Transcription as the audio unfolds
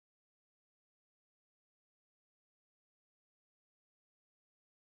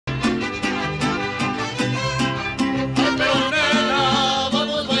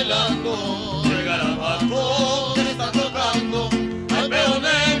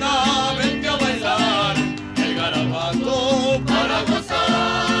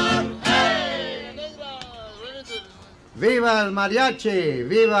¡Viva el mariachi!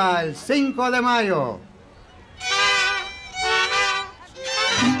 ¡Viva el 5 de mayo!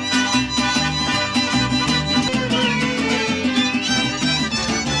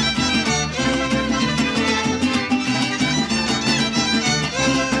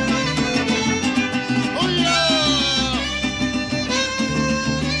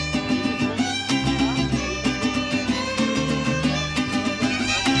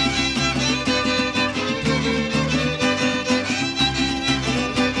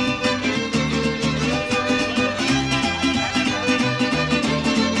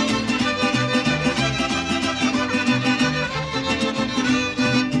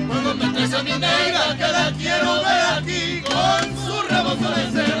 Cuando me traes a mi negra que la quiero ver aquí con su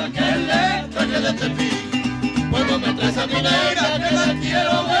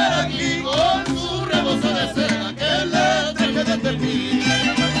rebozo de seda que le deje de tepi.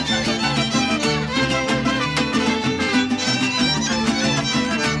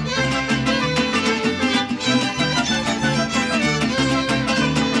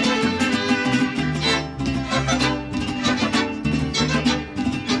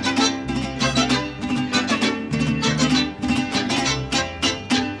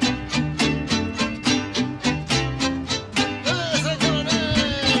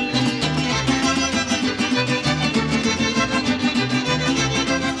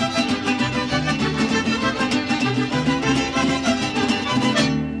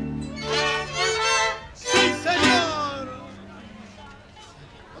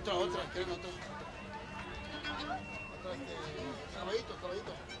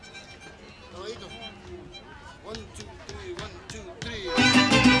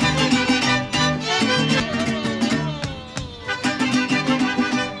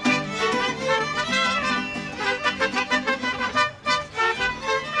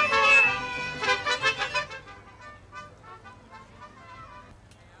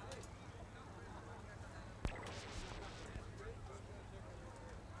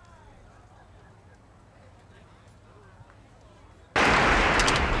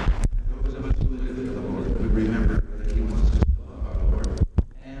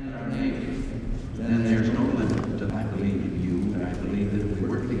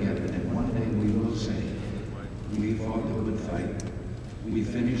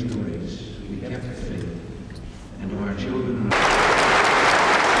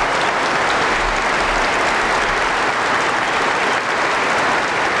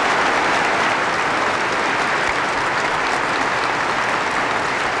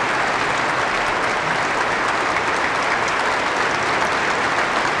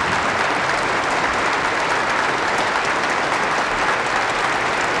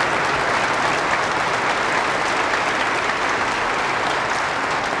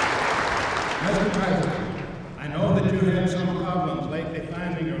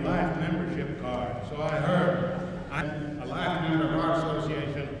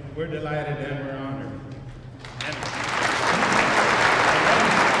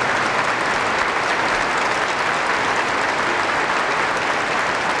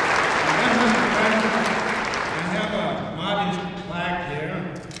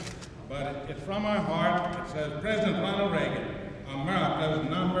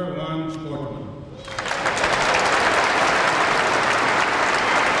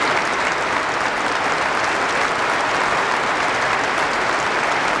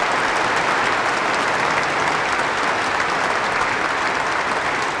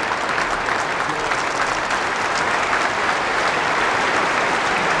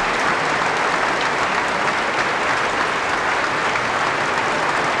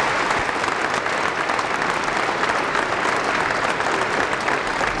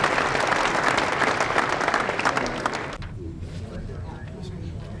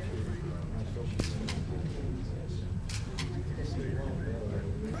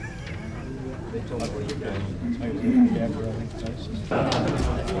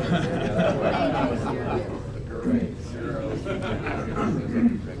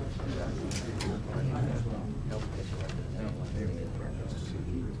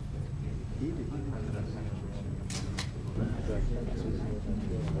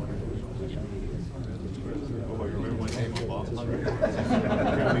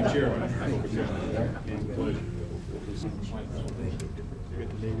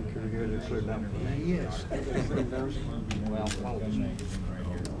 Yes.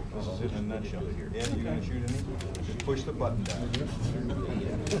 Well, sit in that shelter here. Ed, you gonna shoot any? Just push the button down.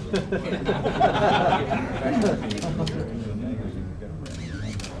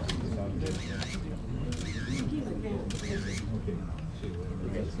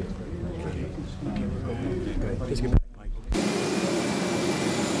 Let's get back, Mike.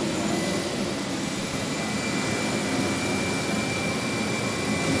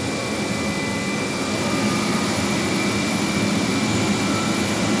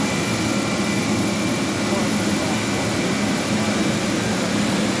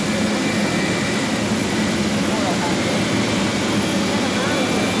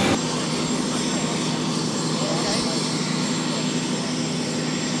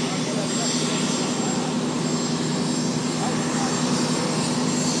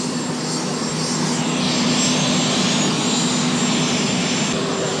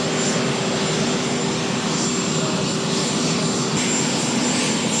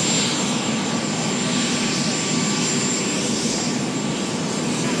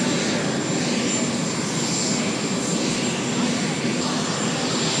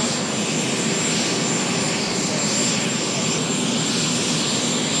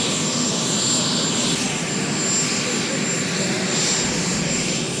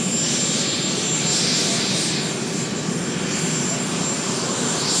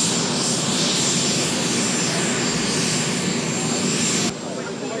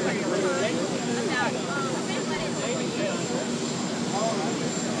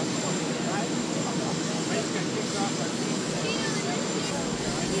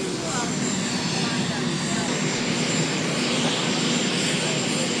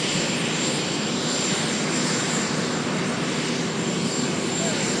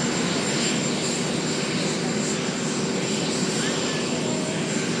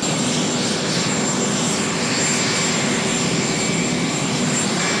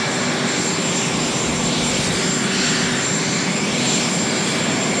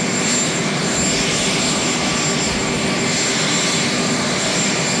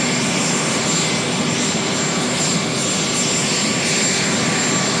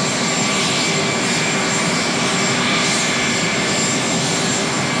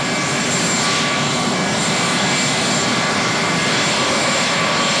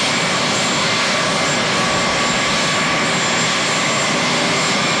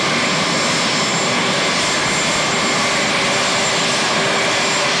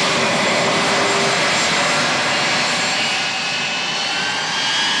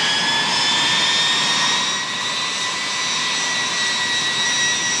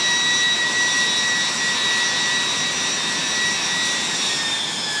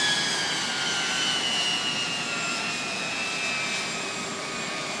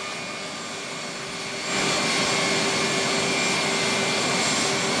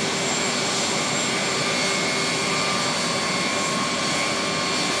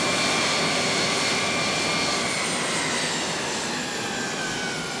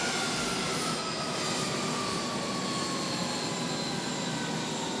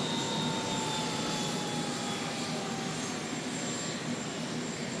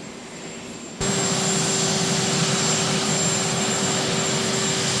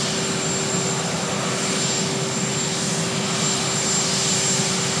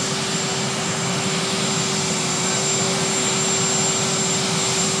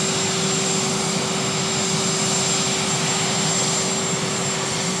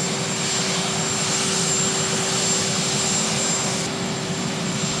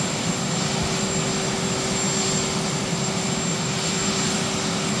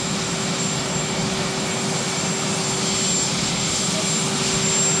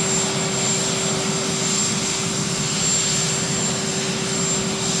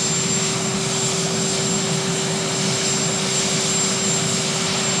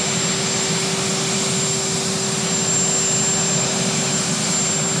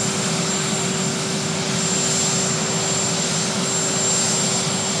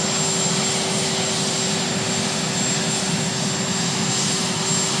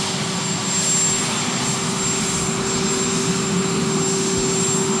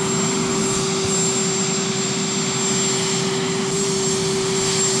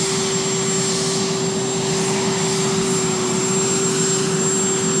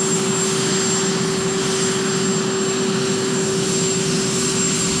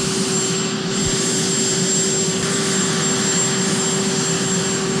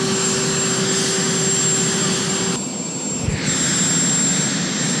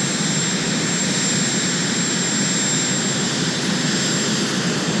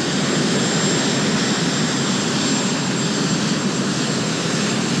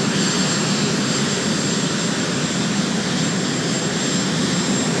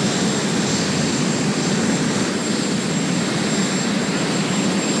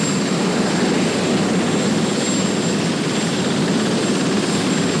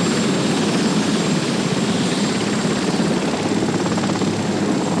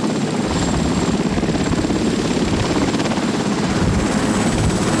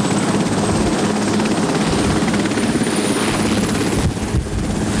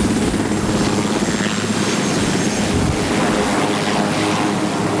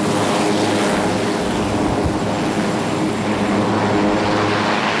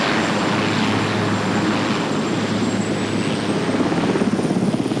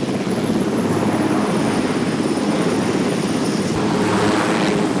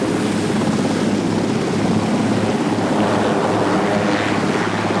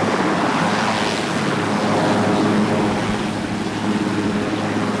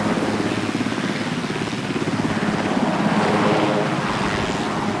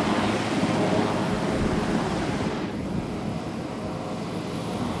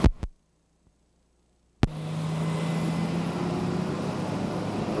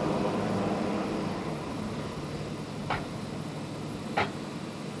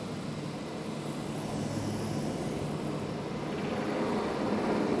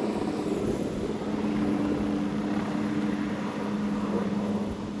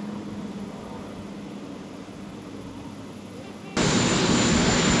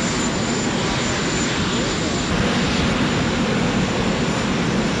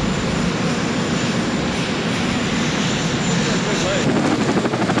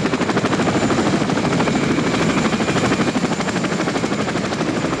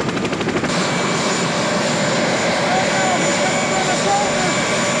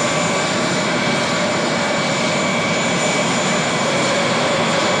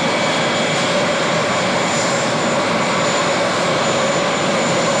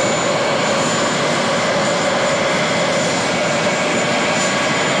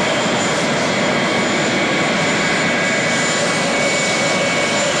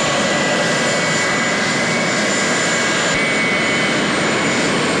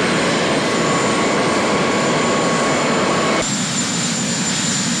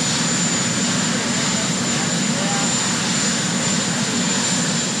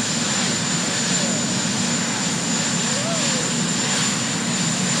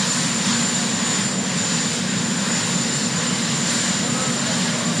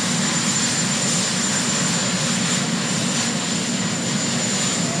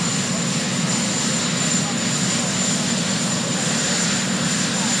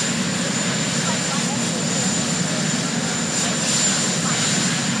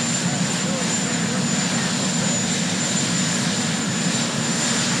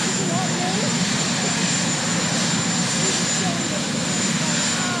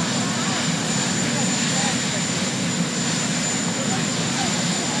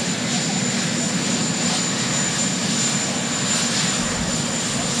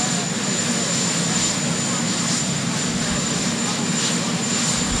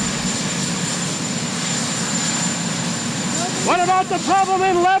 about the problem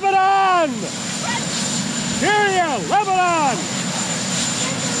in Lebanon? Syria, Lebanon.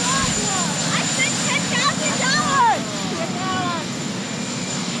 I spent $10,000.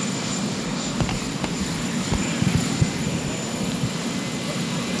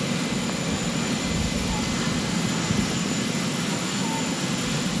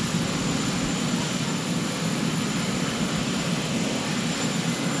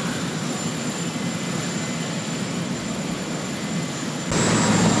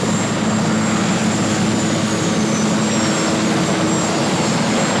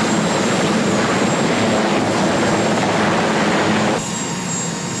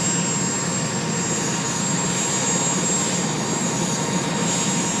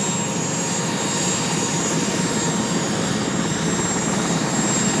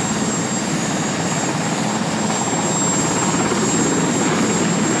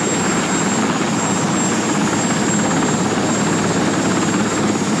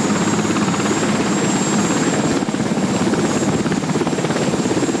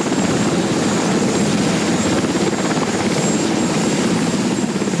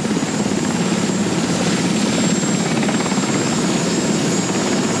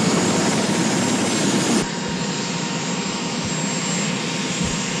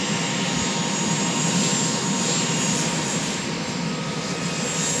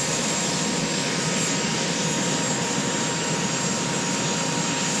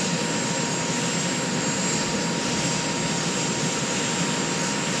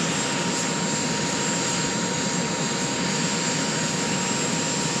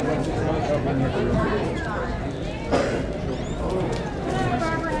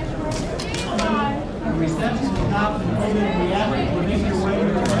 Reception is now concluded. We ask that you make your way to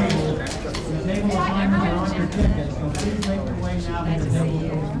the table. The table assignments are on your tickets, so please make your way now to the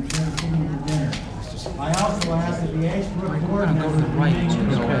table for dinner. I also ask that the Ashland board members remain in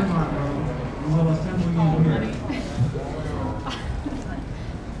the Fremont room and will assemble in here.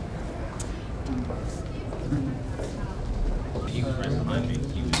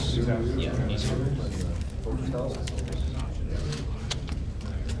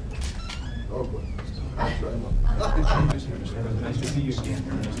 Nice to see you again.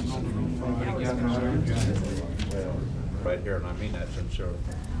 Right here, and I mean that sincerely.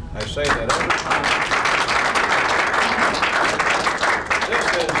 I say that every time. This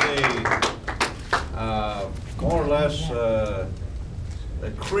is the more or less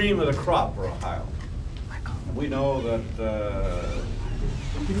the cream of the crop for Ohio. We know that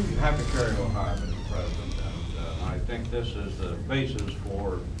you have to carry Ohio, Mr. President, and I think this is the basis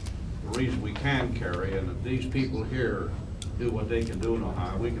for the reason we can carry, and if these people here do what they can do in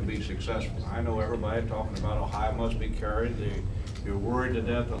Ohio, we can be successful. I know everybody talking about Ohio must be carried. You're worried to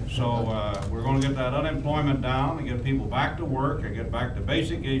death. So we're going to get that unemployment down and get people back to work and get back to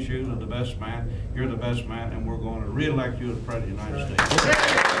basic issues of the best man. You're the best man, and we're going to re-elect you as President of the United States.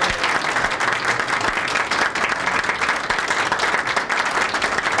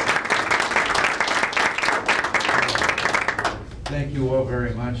 Thank you all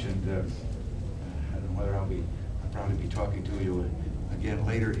very much, and I don't know whether I'll probably be talking to you again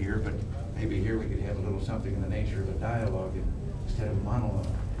later here, but maybe here we could have a little something in the nature of a dialogue instead of a monologue.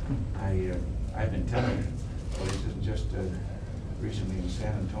 I've been telling you, well, this isn't just recently in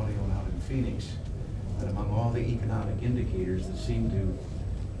San Antonio and out in Phoenix, that among all the economic indicators that seem to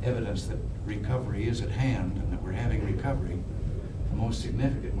evidence that recovery is at hand and that we're having recovery, the most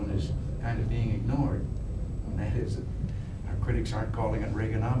significant one is kind of being ignored, and that is that critics aren't calling it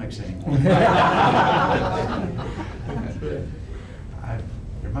Reaganomics anymore.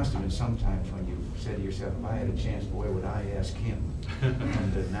 There must have been some times when you said to yourself, if I had a chance, boy, would I ask him.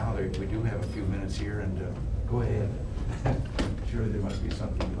 And now we do have a few minutes here, and go ahead. Surely there must be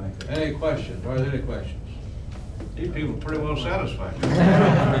something like that. Any questions? Are there any questions? These people are pretty well satisfied.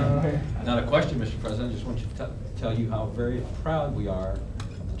 Not a question, Mr. President. I just want to tell you how very proud we are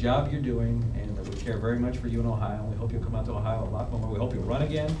job you're doing, and that we care very much for you in Ohio. We hope you'll come out to Ohio a lot more. We hope you'll run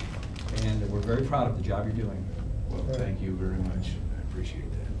again, and we're very proud of the job you're doing. Well, thank you very much. I appreciate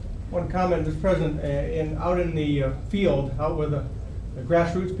that. One comment, Mr. President, out in the field, out where the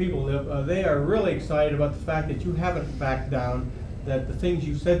grassroots people live, they are really excited about the fact that you haven't backed down, that the things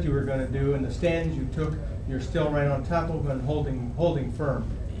you said you were going to do and the stands you took, you're still right on top of and holding firm.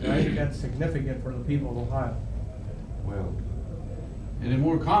 And I think that's significant for the people of Ohio. Well, Any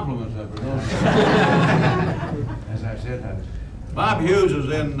more compliments ever? as I've said, Bob Hughes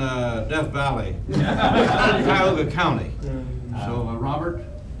is in Death Valley, Cuyahoga County. So, Robert?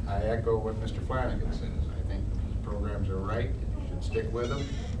 I echo what Mr. Flanagan says. I think these programs are right. You should stick with them.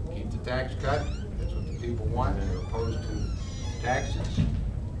 Keep the tax cut. That's what the people want, as opposed to taxes,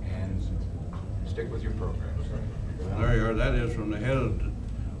 and stick with your programs. There you are. That is from the head of the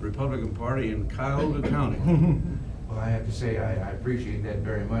Republican Party in Cuyahoga County. Well, I have to say, I appreciate that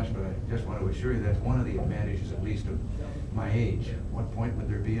very much, but I just want to assure you that's one of the advantages, at least, of my age. What point would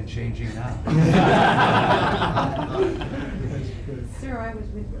there be in changing now? Sir, I was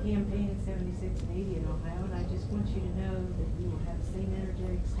with the campaign in 76 and 80 in Ohio, and I just want you to know that you will have the same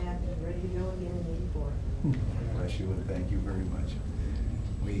energetic staff and ready to go again in 84. Bless you, and thank you very much.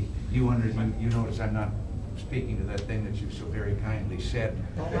 You notice I'm not speaking to that thing that you so very kindly said.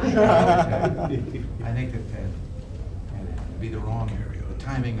 I think that it'd be the wrong area. The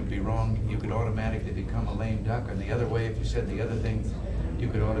timing would be wrong. You could automatically become a lame duck, and the other way, if you said the other thing, you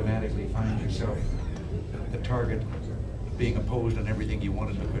could automatically find yourself the target being opposed on everything you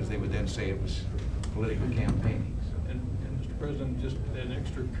wanted, because they would then say it was political campaigning. And Mr. President, just an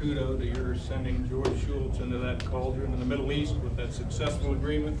extra kudo to your sending George Shultz into that cauldron in the Middle East with that successful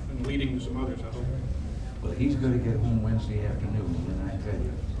agreement and leading to some others, I hope. Well, he's going to get home Wednesday afternoon, and I tell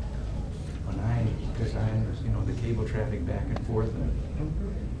you, because I understand, the cable traffic back and forth, and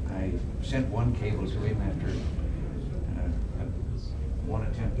I sent one cable to him after one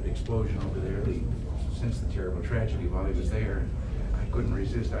attempted explosion over there, since the terrible tragedy while he was there. I couldn't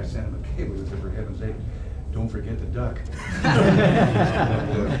resist. I sent him a cable and said, for heaven's sake, don't forget the duck.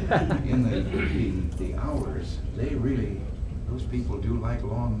 In the hours, those people do like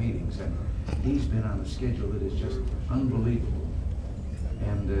long meetings, and he's been on a schedule that is just unbelievable.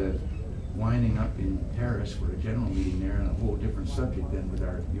 And winding up in Paris for a general meeting there on a whole different subject than with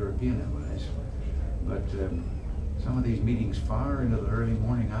our European allies. But some of these meetings far into the early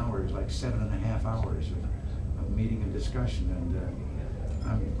morning hours, like 7.5 hours of meeting and discussion. And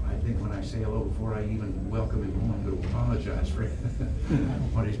I think when I say hello, before I even welcome him home, I'm going to apologize for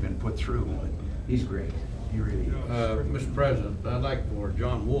what he's been put through. But he's great. He really is. Mr. President, I'd like for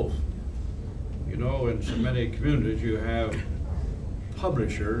John Wolf. You know, in so many communities, you have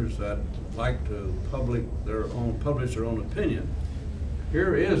publishers that like to publish their own opinion.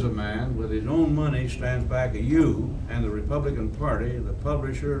 Here is a man with his own money stands back of you and the Republican Party, the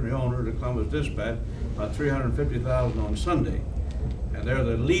publisher and the owner of the Columbus Dispatch, about $350,000 on Sunday. And they're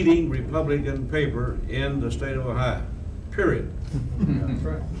the leading Republican paper in the state of Ohio, period. That's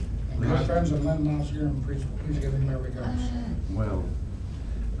right. My friends in London last year, and please give him my regards. Well,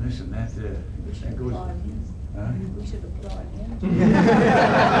 listen, that goes... We should applaud him.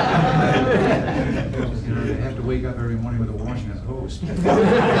 They have to wake up every morning with a Washington Post.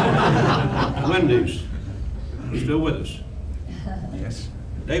 Wendy's, still with us. Yes.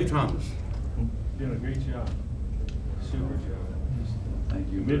 Dave Thomas. Doing a great job. Super job. Thank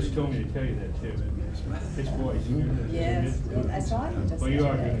you. Mitch told me to tell you that too. His voice. Yes, I saw him just Well, you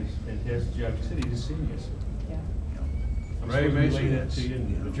are yesterday. doing a fantastic job. You said he's a senior. So Yeah. I'm Ray supposed to Mason, relay that to you.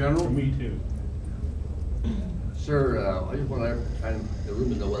 the general. For me too. Sir, I just want the room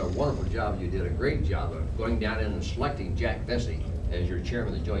to know what a wonderful job you did, a great job of going down in and selecting Jack Vesey as your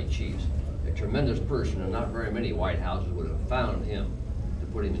chairman of the Joint Chiefs. A tremendous person, and not very many White Houses would have found him to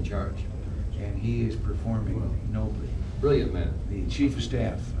put him in charge. And he is performing nobly. Brilliant man. The Chief of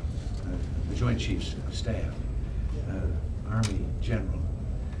Staff, the Joint Chiefs of Staff, Army General,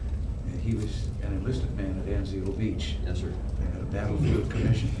 he was an enlisted man at Anzio Beach. Yes, sir. They had a battlefield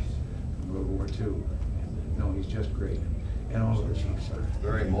commission in World War II. No, he's just great. And all of the chiefs are.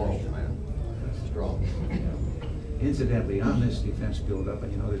 Very moral man. Strong. Incidentally, on this defense build-up,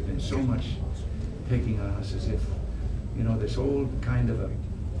 and there's been so much picking on us as if, this old kind of a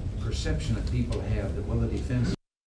perception that people have that, well, the defense